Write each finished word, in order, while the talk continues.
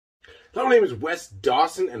Hello, my name is Wes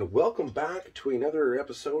Dawson, and welcome back to another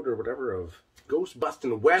episode or whatever of Ghost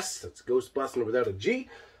Bustin' Wes. That's Ghost Bustin' without a G.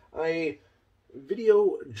 A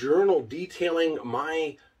video journal detailing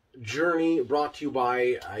my journey, brought to you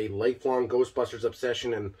by a lifelong Ghostbusters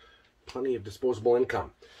obsession and plenty of disposable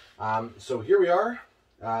income. So here we are.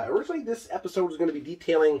 Originally, this episode was going to be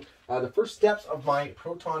detailing the first steps of my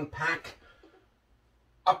Proton Pack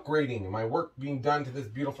upgrading, my work being done to this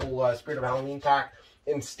beautiful Spirit of Halloween pack.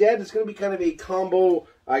 Instead, it's going to be kind of a combo,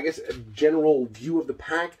 I guess, a general view of the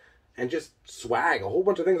pack and just swag. A whole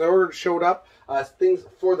bunch of things I ordered showed up. Things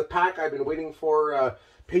for the pack I've been waiting for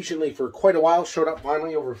patiently for quite a while showed up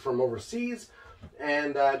finally from overseas.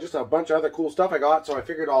 And just a bunch of other cool stuff I got. So I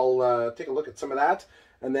figured I'll take a look at some of that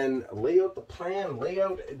and then lay out the plan, lay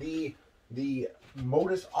out the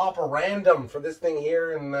modus operandum for this thing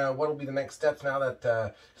here, and what will be the next steps now that,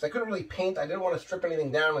 because I couldn't really paint. I didn't want to strip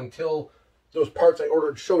anything down until those parts I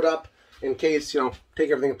ordered showed up, in case, you know,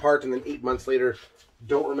 take everything apart and then 8 months later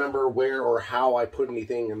don't remember where or how I put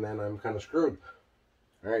anything, and then I'm kind of screwed.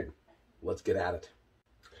 Alright, let's get at it.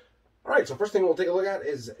 Alright, so first thing we'll take a look at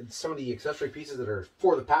is some of the accessory pieces that are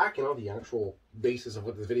for the pack, you know, the actual basis of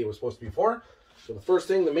what this video was supposed to be for. So the first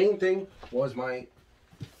thing, the main thing, was my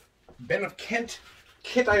Ben of Kent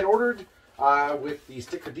kit I had ordered with the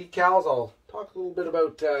sticker decals. I'll talk a little bit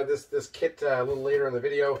about this kit a little later in the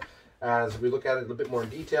video as we look at it a little bit more in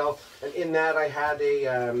detail. And in that I had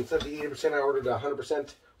a, instead of the 80%, I ordered a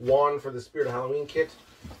 100% wand for the Spirit of Halloween kit.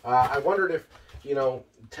 I wondered if, you know,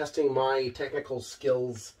 testing my technical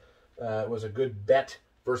skills was a good bet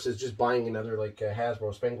versus just buying another, like,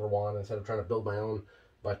 Hasbro Spangler wand instead of trying to build my own.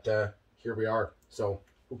 But here we are, so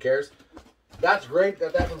who cares? That's great,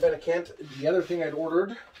 got that from Ben of Kent. The other thing I'd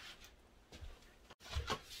ordered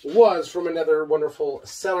was from another wonderful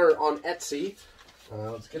seller on Etsy.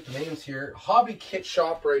 Let's get the names here. Hobby Kit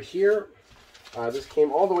Shop right here. This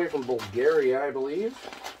came all the way from Bulgaria, I believe.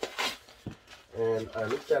 And I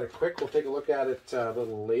looked at it quick. We'll take a look at it a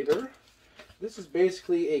little later. This is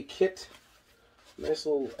basically a kit, nice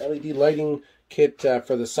little LED lighting kit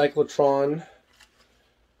for the cyclotron.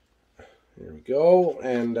 There we go.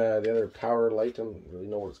 And the other power light, I don't really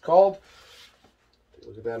know what it's called. Take a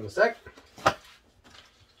look at that in a sec.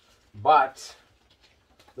 But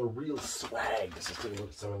the real swag. Let's just take a look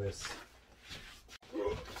at some of this.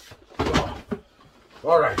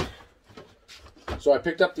 Alright. So I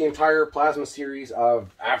picked up the entire plasma series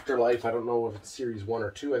of Afterlife. I don't know if it's series 1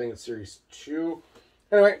 or 2. I think it's series 2.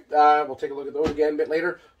 Anyway, we'll take a look at those again a bit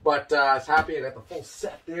later. But I was happy I got the full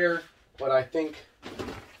set there. But I think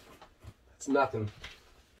it's nothing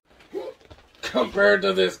compared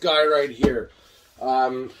to this guy right here.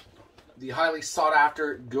 The highly sought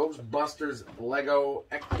after Ghostbusters Lego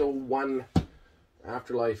Ecto-1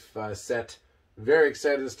 Afterlife set. Very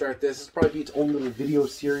excited to start this. This will probably be its own little video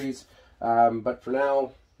series. But for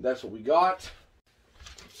now, that's what we got.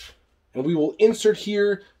 And we will insert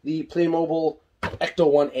here the Playmobil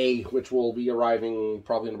Ecto-1A, which will be arriving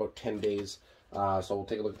probably in about 10 days. So we'll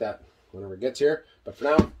take a look at that whenever it gets here. But for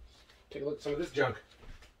now, take a look at some of this junk.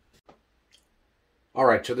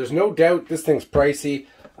 Alright, so there's no doubt this thing's pricey.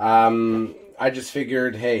 I just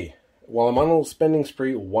figured, hey, while I'm on a little spending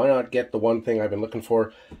spree, why not get the one thing I've been looking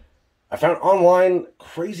for? I found online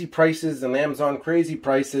crazy prices and Amazon crazy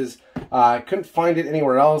prices. I couldn't find it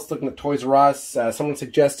anywhere else. Looking at Toys R Us, someone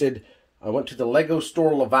suggested I went to the Lego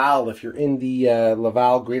store Laval. If you're in the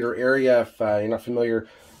Laval greater area, if you're not familiar,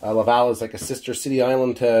 Laval is like a sister city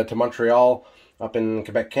island to Montreal up in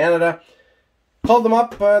Quebec, Canada. Called them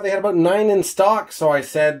up, they had about 9 in stock, so I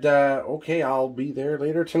said, okay, I'll be there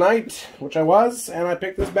later tonight, which I was, and I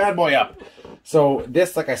picked this bad boy up. So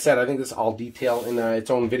this, like I said, I think this I'll detail in its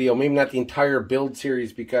own video, maybe not the entire build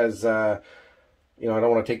series, because, you know, I don't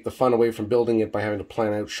want to take the fun away from building it by having to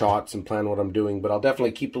plan out shots and plan what I'm doing, but I'll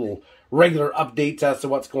definitely keep little regular updates as to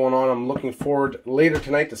what's going on. I'm looking forward later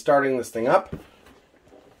tonight to starting this thing up.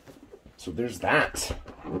 So there's that.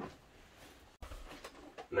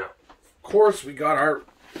 Now, of course, we got our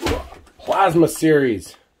plasma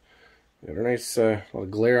series. Got a nice little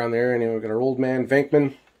glare on there. Anyway, we got our old man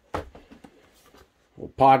Venkman,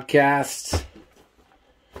 old podcast,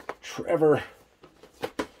 Trevor,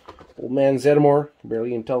 old man Zeddemore.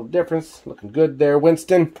 Barely even tell the difference. Looking good there,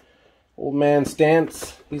 Winston. Old man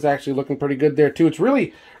Stance. He's actually looking pretty good there too. It's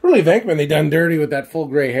really Venkman they done dirty with that full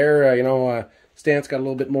gray hair. You know, Stance got a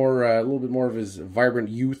little bit more of his vibrant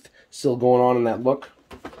youth still going on in that look.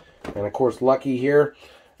 And of course, Lucky here.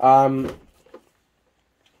 Now,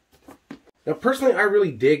 personally, I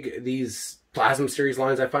really dig these Plasma series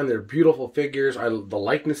lines. I find they're beautiful figures. The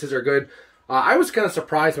likenesses are good. I was kind of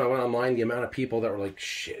surprised when I went online the amount of people that were like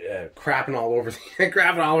crapping all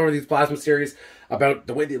over these plasma series about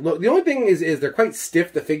the way they look. The only thing is they're quite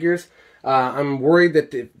stiff, the figures. I'm worried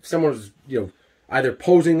that if someone's either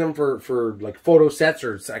posing them for like photo sets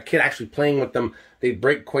or a kid actually playing with them, they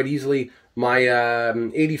break quite easily. My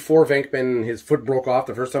 84 Venkman, his foot broke off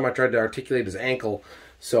the first time I tried to articulate his ankle.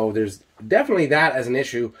 So there's definitely that as an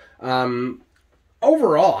issue.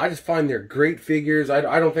 Overall, I just find they're great figures.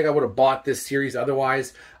 I don't think I would have bought this series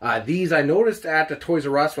otherwise. These I noticed at the Toys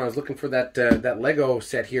R Us when I was looking for that Lego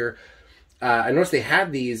set here. I noticed they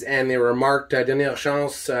had these and they were marked Dernière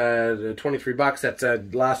Chance, $23. That's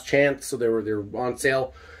last chance, so they were on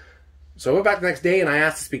sale. So I went back the next day and I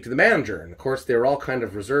asked to speak to the manager. And of course, they were all kind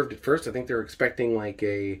of reserved at first. I think they were expecting like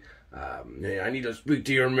I need to speak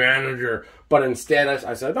to your manager. But instead,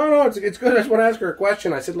 I said, no, it's good. I just want to ask her a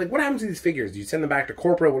question. I said, like, what happens to these figures? Do you send them back to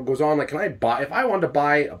corporate? What goes on? Like, can I buy, if I wanted to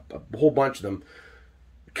buy a whole bunch of them,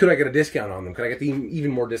 could I get a discount on them? Could I get them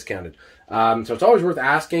even more discounted? So it's always worth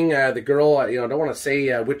asking. The girl, I don't want to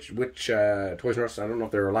say which Toys R Us. I don't know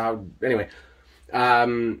if they're allowed. Anyway,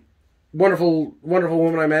 wonderful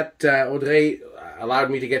woman I met, Audrey,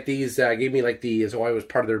 allowed me to get these, gave me like so I was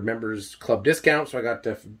part of their members club discount, so I got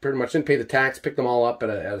to pretty much didn't pay the tax, picked them all up at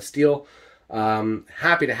a steal.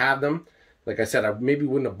 Happy to have them. Like I said, I maybe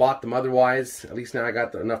wouldn't have bought them otherwise. At least now I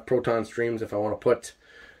got enough Proton streams if I want to put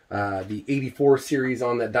the 84 series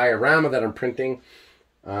on that diorama that I'm printing.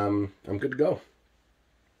 I'm good to go.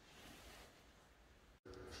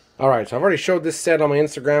 Alright, so I've already showed this set on my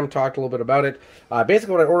Instagram, talked a little bit about it.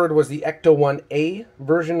 Basically what I ordered was the Ecto 1A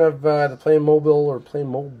version of the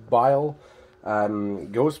Playmobil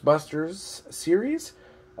Ghostbusters series.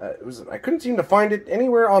 I couldn't seem to find it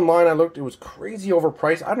anywhere online. I looked, it was crazy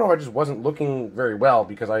overpriced. I don't know, I just wasn't looking very well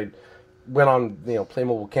because I went on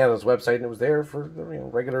Playmobil Canada's website and it was there for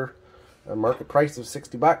regular market price of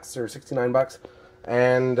 $60 or $69.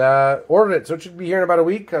 And ordered it, so it should be here in about a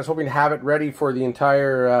week. I was hoping to have it ready for the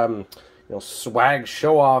entire swag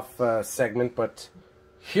show-off segment, but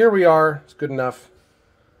here we are. It's good enough.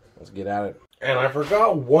 Let's get at it. And I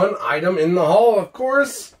forgot one item in the haul, of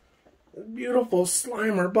course. The beautiful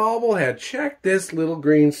Slimer bobblehead. Check this little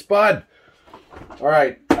green spud.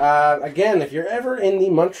 Alright, again, if you're ever in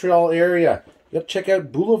the Montreal area, you have to check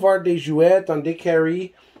out Boulevard des Jouets on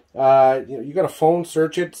Descaries. You got a phone,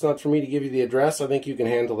 search it. It's not for me to give you the address. I think you can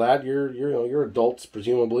handle that. You're adults,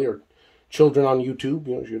 presumably, or children on YouTube.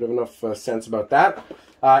 You should have enough sense about that.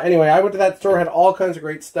 Anyway, I went to that store, had all kinds of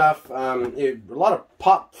great stuff. A lot of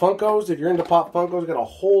Pop Funkos. If you're into Pop Funkos, got a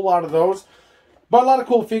whole lot of those. But a lot of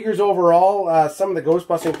cool figures overall. Some of the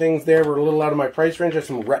Ghostbusting things there were a little out of my price range. There's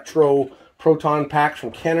some retro Proton Packs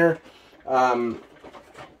from Kenner. Anyway,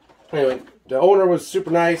 the owner was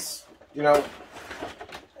super nice,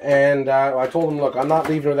 and I told him, look, I'm not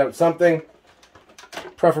leaving without something,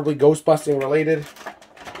 preferably Ghostbusting related.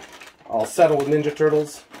 I'll settle with Ninja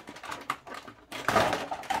Turtles.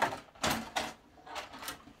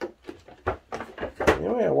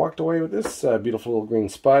 Anyway, I walked away with this beautiful little green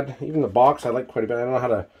spud. Even the box I like quite a bit. I don't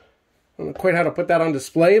know quite how to put that on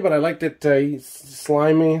display, but I liked it. He's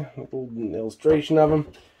slimy, little illustration of him.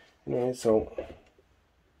 Anyway, so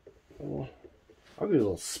ugly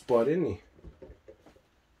little spud, isn't he?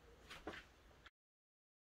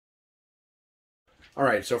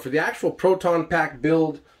 Alright, so for the actual Proton Pack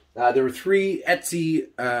build, there were 3 Etsy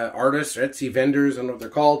artists, or Etsy vendors, I don't know what they're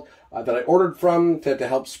called, that I ordered from to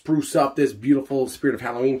help spruce up this beautiful Spirit of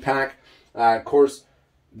Halloween pack. Of course,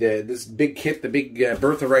 this big kit, the big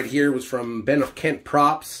Bertha right here, was from Ben of Kent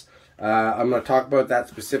Props. I'm going to talk about that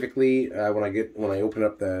specifically when I open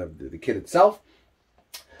up the kit itself.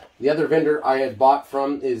 The other vendor I had bought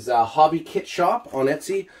from is Hobby Kit Shop on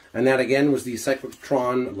Etsy, and that again was the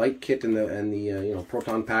cyclotron light kit and the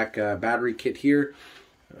Proton Pack battery kit here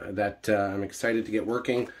that I'm excited to get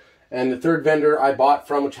working. And the third vendor I bought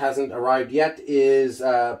from, which hasn't arrived yet, is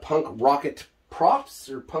Punk Rocket Props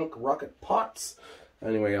or Punk Rocket Pots.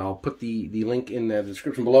 Anyway, I'll put the link in the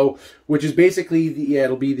description below, which is basically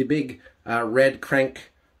it'll be the big red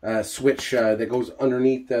crank switch that goes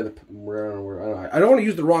underneath I don't want to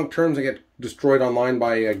use the wrong terms. I get destroyed online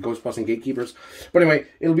by Ghostbusting gatekeepers. But anyway,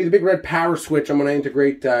 it'll be the big red power switch I'm going to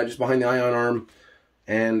integrate just behind the ion arm.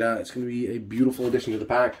 And it's going to be a beautiful addition to the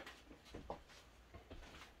pack.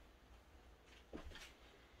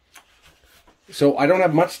 So I don't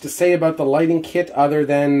have much to say about the lighting kit other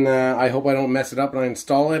than I hope I don't mess it up when I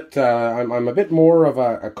install it. I'm a bit more of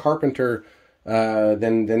a carpenter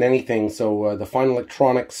than anything, so the fine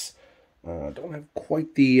electronics don't have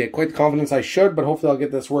quite the confidence I should, but hopefully I'll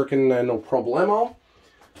get this working no problemo.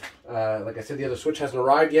 Like I said, the other switch hasn't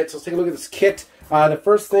arrived yet, so let's take a look at this kit. The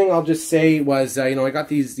first thing I'll just say was, you know, I got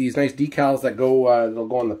these nice decals that they'll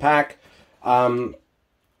go on the pack.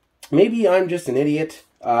 Maybe I'm just an idiot.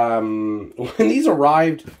 When these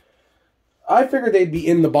arrived, I figured they'd be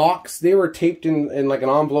in the box. They were taped in like an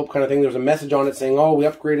envelope kind of thing. There was a message on it saying, "Oh, we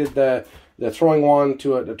upgraded the throwing wand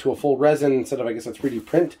to a full resin instead of, I guess, a 3D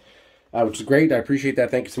print," which is great. I appreciate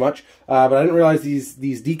that. Thank you so much. But I didn't realize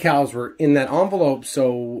these decals were in that envelope.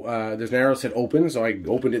 So there's an arrow that said "open," so I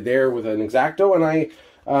opened it there with an X-Acto, and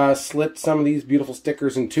I slit some of these beautiful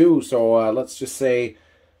stickers in two. So let's just say,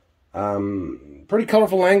 pretty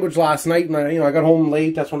colorful language last night, and I got home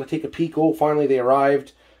late. That's when I take a peek. Oh, finally they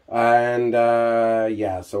arrived. And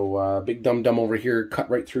yeah, so big dum-dum over here, cut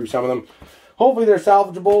right through some of them. Hopefully they're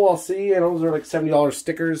salvageable. I'll see. I know those are like $70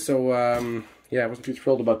 stickers, so yeah, I wasn't too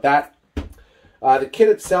thrilled about that. The kit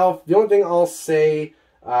itself, the only thing I'll say,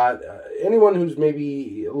 anyone who's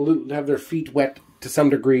maybe have their feet wet to some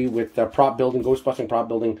degree with prop building, Ghostbusting prop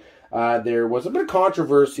building, there was a bit of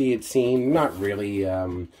controversy, it seemed, not really,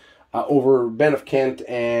 over Ben of Kent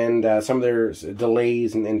and some of their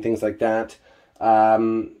delays and things like that.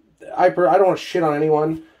 I don't want to shit on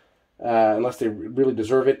anyone unless they really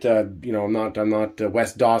deserve it. You know, I'm not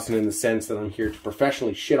Wes Dawson in the sense that I'm here to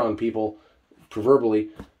professionally shit on people, proverbially.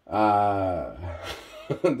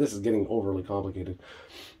 This is getting overly complicated.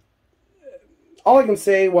 All I can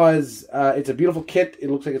say was it's a beautiful kit. It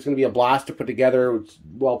looks like it's going to be a blast to put together. It's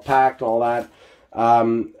well packed and all that.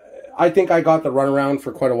 I think I got the runaround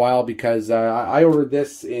for quite a while because I ordered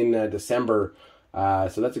this in December.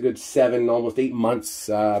 So that's a good 7, almost 8 months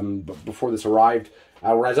before this arrived.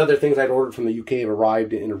 Whereas other things I'd ordered from the UK have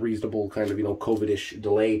arrived in a reasonable kind of, COVID-ish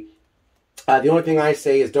delay. The only thing I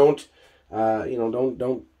say is don't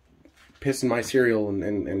piss in my cereal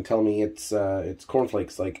and tell me it's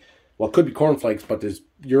cornflakes. Like, well, it could be cornflakes, but there's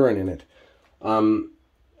urine in it.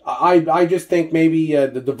 I just think maybe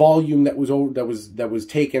the volume that was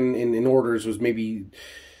taken in orders was maybe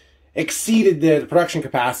exceeded the production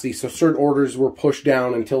capacity, so certain orders were pushed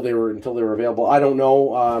down until they were available. I don't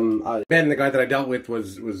know. Ben, the guy that I dealt with,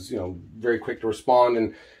 was very quick to respond,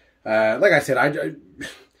 and like I said,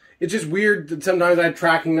 it's just weird that sometimes I have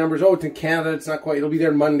tracking numbers. Oh, it's in Canada. It's not quite. It'll be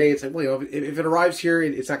there Monday. It's like, well, if it arrives here,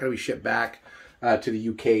 it's not going to be shipped back to the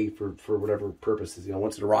UK for whatever purposes.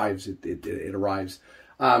 Once it arrives, it arrives.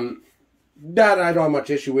 That I don't have much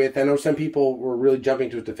issue with. I know some people were really jumping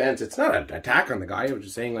to his defense. It's not an attack on the guy. I was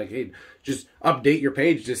just saying, like, hey, just update your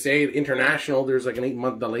page. Just say international. There's like an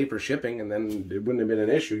 8-month delay for shipping, and then it wouldn't have been an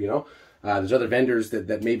issue, There's other vendors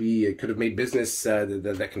that maybe could have made business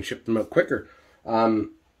that can ship them out quicker.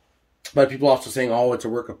 But people also saying, oh, it's a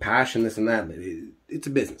work of passion, this and that. It's a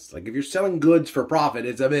business. Like, if you're selling goods for profit,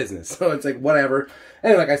 it's a business. So it's like, whatever.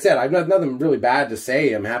 And like I said, I've got nothing really bad to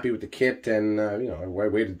say. I'm happy with the kit, and, I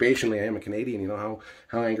waited patiently. I am a Canadian, how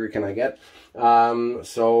angry can I get? Yeah,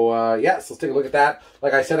 so let's take a look at that.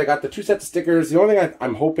 Like I said, I got the 2 sets of stickers. The only thing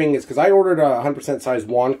I'm hoping is, because I ordered a 100% size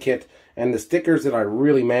wand kit, and the stickers that I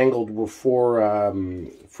really mangled were for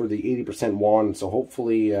the 80% wand. So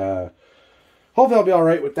hopefully I'll be all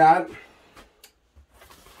right with that.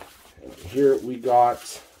 Here we got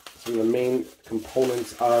some of the main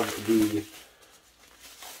components of the.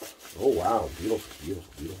 Oh wow, beautiful,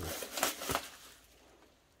 beautiful, beautiful.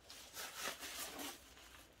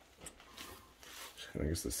 I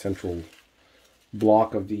guess the central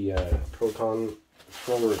block of the proton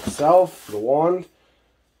thrower itself, the wand.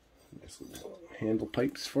 Handle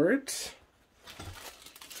pipes for it.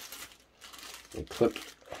 A clip.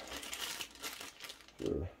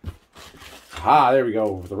 There we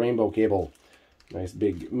go, the rainbow cable. Nice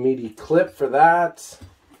big meaty clip for that.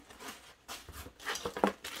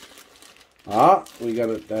 We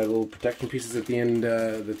got that little protection pieces at the end,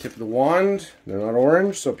 the tip of the wand. They're not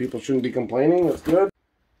orange, so people shouldn't be complaining. That's good.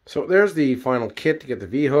 So there's the final kit. You get the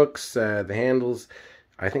V-hooks, the handles.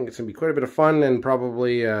 I think it's going to be quite a bit of fun, and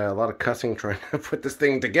probably a lot of cussing trying to put this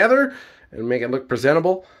thing together and make it look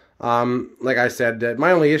presentable. Like I said,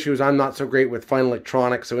 my only issue is I'm not so great with fine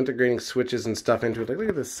electronics, so integrating switches and stuff into it. Like, look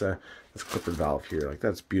at this clipper valve here. Like,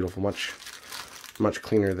 that's beautiful. Much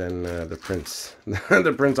cleaner than the prints,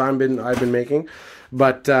 the prints I've been making.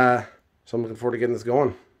 But so I'm looking forward to getting this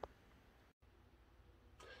going.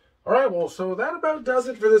 All right, well, so that about does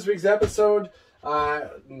it for this week's episode.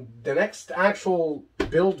 The next actual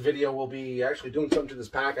build video will be actually doing something to this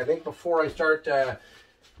pack. I think before I start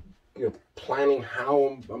planning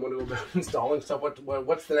how I'm going to go about installing stuff,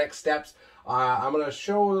 what's the next steps. I'm going to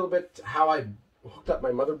show a little bit how I hooked up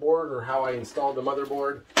my motherboard, or how I installed the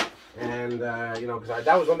motherboard. And, you know, because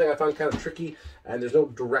that was one thing I found kind of tricky, and there's no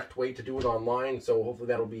direct way to do it online, so hopefully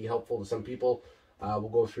that'll be helpful to some people. We'll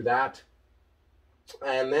go through that.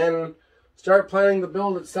 And then start planning the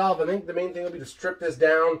build itself. I think the main thing will be to strip this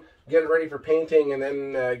down, get it ready for painting, and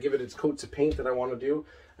then give it its coats of paint that I want to do.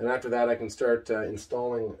 And after that, I can start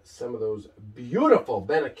installing some of those beautiful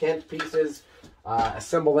Ben Kent pieces,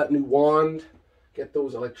 assemble that new wand, get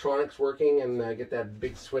those electronics working, and get that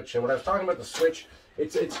big switch. And when I was talking about the switch,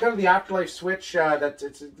 it's kind of the afterlife switch.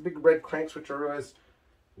 It's the big red crank switch. I realize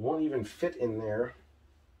won't even fit in there.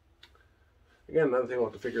 Again, another thing we'll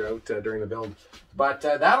have to figure out during the build. But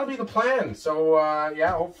that'll be the plan. So,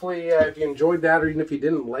 yeah, hopefully if you enjoyed that, or even if you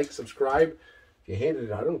didn't, like, subscribe. If you hated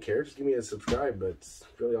it, I don't care. Just give me a subscribe. That's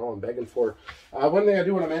really all I'm begging for. One thing I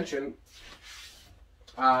do want to mention,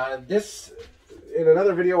 this, in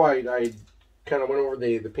another video, I kind of went over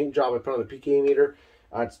the paint job I put on the PK meter.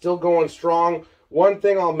 It's still going strong. One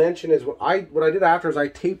thing I'll mention is what I did after is I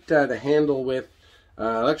taped the handle with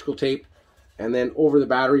electrical tape. And then over the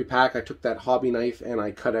battery pack, I took that hobby knife and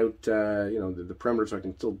I cut out, you know, the perimeter so I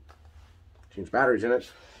can still change batteries in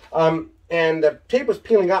it. And the tape was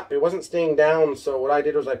peeling up; it wasn't staying down. So what I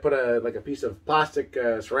did was I put a piece of plastic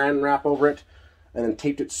saran wrap over it, and then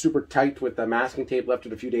taped it super tight with the masking tape. Left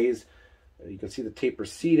it a few days. You can see the tape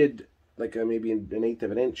receded like maybe an 1/8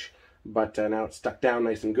 of an inch, but now it's stuck down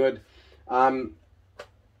nice and good.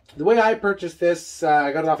 The way I purchased this,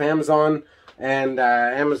 I got it off Amazon. And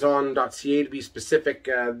Amazon.ca to be specific,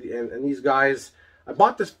 and these guys, I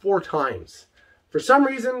bought this 4 times. For some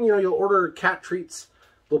reason, you know, you'll order cat treats,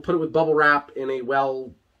 they'll put it with bubble wrap in a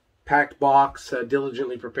well-packed box,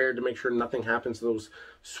 diligently prepared to make sure nothing happens to those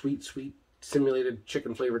sweet, sweet simulated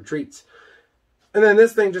chicken-flavored treats. And then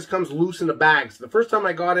this thing just comes loose in a bag. So the first time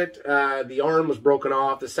I got it, the arm was broken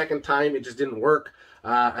off. The second time, it just didn't work.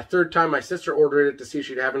 A third time, my sister ordered it to see if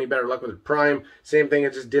she'd have any better luck with her Prime. Same thing,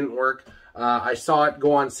 it just didn't work. I saw it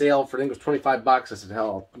go on sale for, I think it was 25 bucks. I said,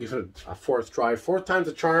 hell, I'll give it a 4th try. 4th time's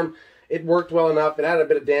a charm. It worked well enough. It had a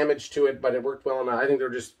bit of damage to it, but it worked well enough. I think they're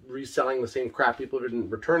just reselling the same crap people have been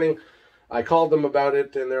returning. I called them about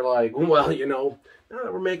it, and they're like, well, you know, now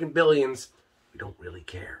that we're making billions, we don't really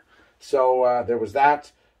care. So there was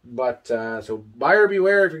that. But, so buyer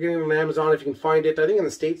beware if you're getting it on Amazon, if you can find it. I think in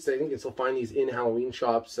the States, I think you can still find these in Halloween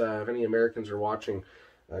shops. If any Americans are watching,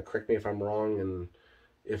 correct me if I'm wrong, and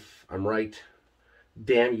if I'm right,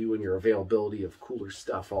 damn you and your availability of cooler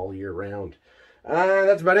stuff all year round.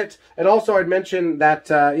 That's about it. And also I'd mentioned that,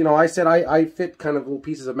 you know, I said I fit kind of little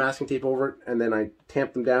pieces of masking tape over it, and then I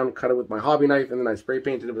tamped them down, cut it with my hobby knife, and then I spray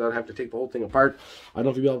painted it without having to take the whole thing apart. I don't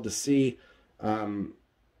know if you'll be able to see.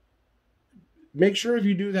 Make sure if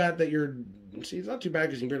you do that, you're, see, it's not too bad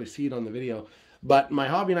because you can barely see it on the video. But my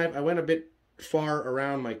hobby knife, I went a bit far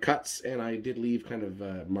around my cuts, and I did leave kind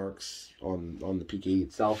of marks on the PKE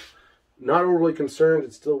itself. Not overly concerned.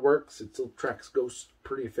 It still works. It still tracks ghosts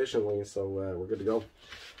pretty efficiently, so we're good to go.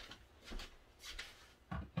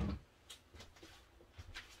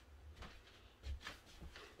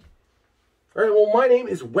 All right, well, my name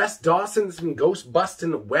is Wes Dawson. This has been Ghost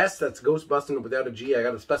Bustin' Wes. That's Ghost Bustin' without a G. I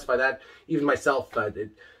got to specify that even myself.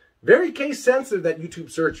 Very case sensitive, that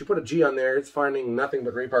YouTube search. You put a G on there, it's finding nothing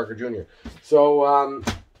but Ray Parker Jr. So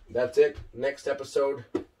that's it. Next episode,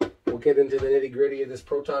 we'll get into the nitty gritty of this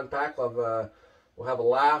Proton Pack. We'll have a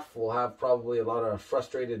laugh. We'll have probably a lot of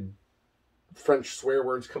frustrated French swear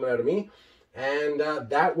words coming out of me. And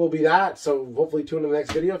that will be that. So hopefully tune in the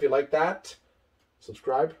next video. If you like that,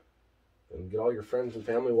 subscribe. And get all your friends and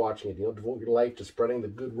family watching it. You know, devote your life to spreading the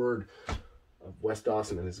good word of Wes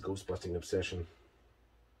Dawson and his ghost busting obsession.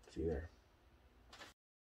 See you there.